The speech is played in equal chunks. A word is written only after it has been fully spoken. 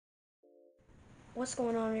What's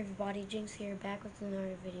going on, everybody? Jinx here, back with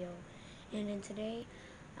another video. And in today,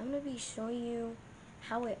 I'm going to be showing you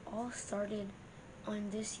how it all started on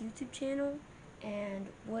this YouTube channel and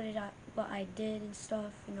what I did and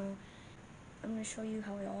stuff, I'm going to show you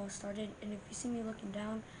how it all started. And if you see me looking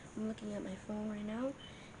down, I'm looking at my phone right now.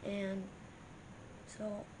 And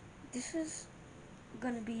so this is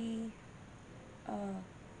going to be a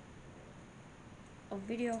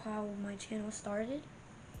video how my channel started.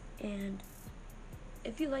 And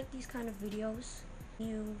if you like these kind of videos,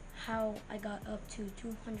 how I got up to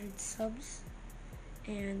 200 subs,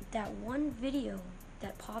 and that one video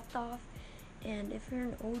that popped off, and if you're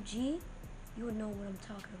an OG, you would know what I'm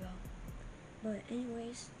talking about. But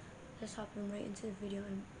anyways, let's hop in right into the video.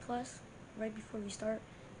 And plus, right before we start,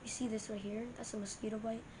 you see this right here? That's a mosquito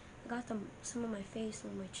bite. I got some on my face,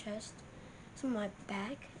 on my chest, some on my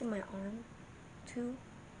back, and my arm too,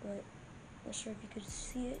 but not sure if you could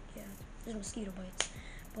see it. Yeah, there's mosquito bites.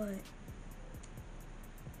 But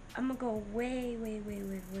I'm gonna go way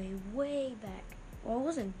back. Well, it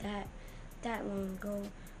wasn't that long ago,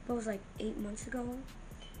 but it was like 8 months ago,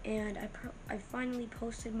 and I finally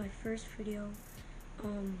posted my first video.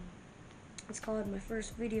 It's called my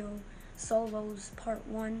first video, Solos Part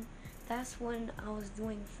 1. That's when I was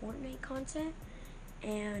doing Fortnite content,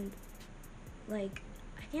 and like,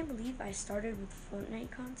 I can't believe I started with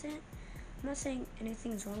Fortnite content. I'm not saying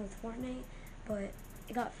anything's wrong with Fortnite, but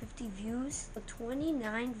it got 50 views,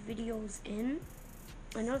 29 videos in.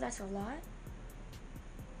 I know that's a lot.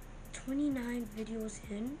 29 videos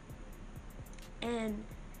in, and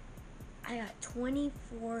I got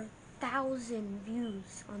 24,000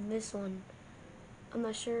 views on this one. I'm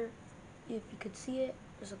not sure if you could see it.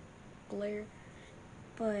 There's a glare,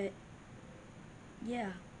 but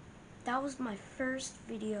yeah, that was my first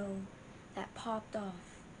video that popped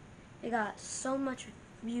off. It got so much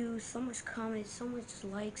views, so much comments, so much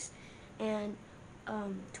likes, and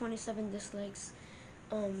 27 dislikes.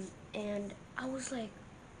 And I was like,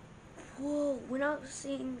 whoa, when I was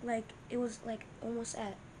seeing, like, it was like almost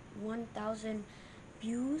at 1,000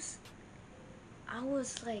 views, I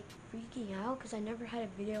was like freaking out because I never had a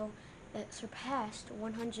video that surpassed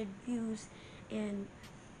 100 views. And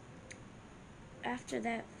after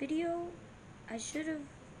that video, I should have,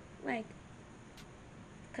 like,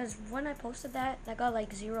 because when I posted that got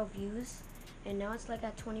like 0 views, and now it's like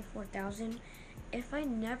at 24,000. If I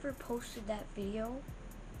never posted that video,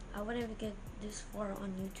 I wouldn't get this far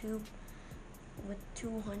on YouTube with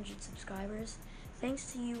 200 subscribers.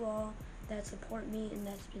 Thanks to you all that support me and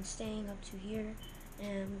that's been staying up to here,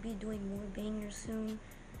 and we'll be doing more bangers soon.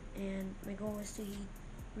 And my goal is to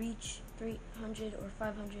reach 300 or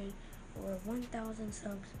 500 or 1,000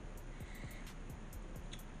 subs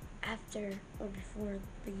after or before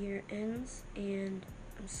the year ends, and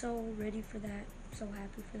I'm so ready for that, so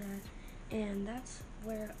happy for that. And that's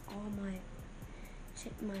where all my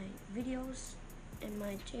videos and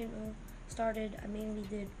my channel started. I mainly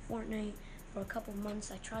did Fortnite for a couple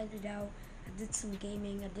months. I tried it out. I did some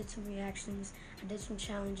gaming, I did some reactions, I did some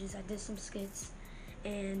challenges, I did some skits,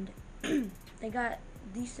 and they got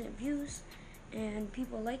decent views, and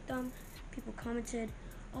people liked them. People commented,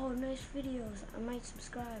 oh, nice videos, I might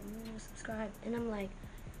subscribe, I'm gonna subscribe. And I'm like,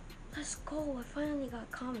 let's go, I finally got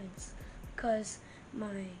comments. Because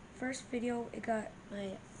my first video,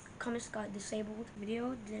 my comments got disabled.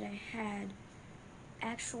 Video that I had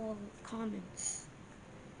actual comments,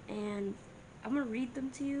 and I'm gonna read them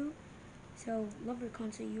to you. So, love your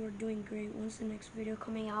content, you are doing great. When's the next video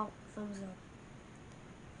coming out? Thumbs up.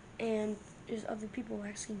 And there's other people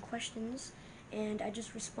asking questions, and I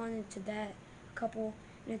just responded to that couple,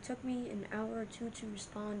 and it took me an hour or two to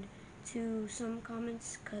respond to some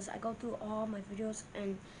comments, because I go through all my videos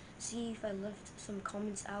and see if I left some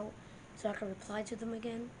comments out so I can reply to them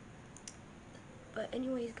again. But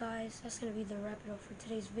anyways, guys, that's gonna be the wrap it up for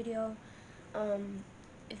today's video.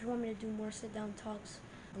 If you want me to do more sit down talks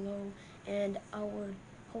below, and I would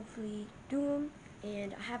hopefully do them.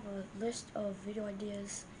 And I have a list of video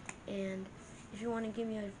ideas, and if you want to give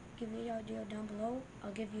me a video idea down below,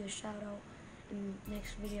 I'll give you a shout out in the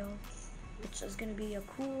next video, which is gonna be a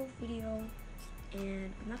cool video.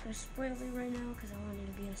 And I'm not gonna spoil it right now because I want it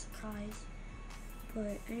to be a surprise.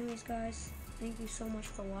 But anyways, guys, thank you so much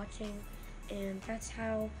for watching, and that's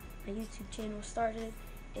how my YouTube channel started.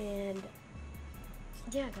 And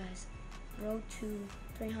yeah, guys, road to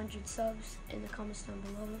 300 subs in the comments down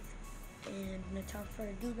below. And without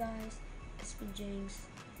further ado, guys, it's been Jinx,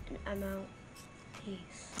 and I'm out.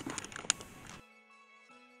 Peace.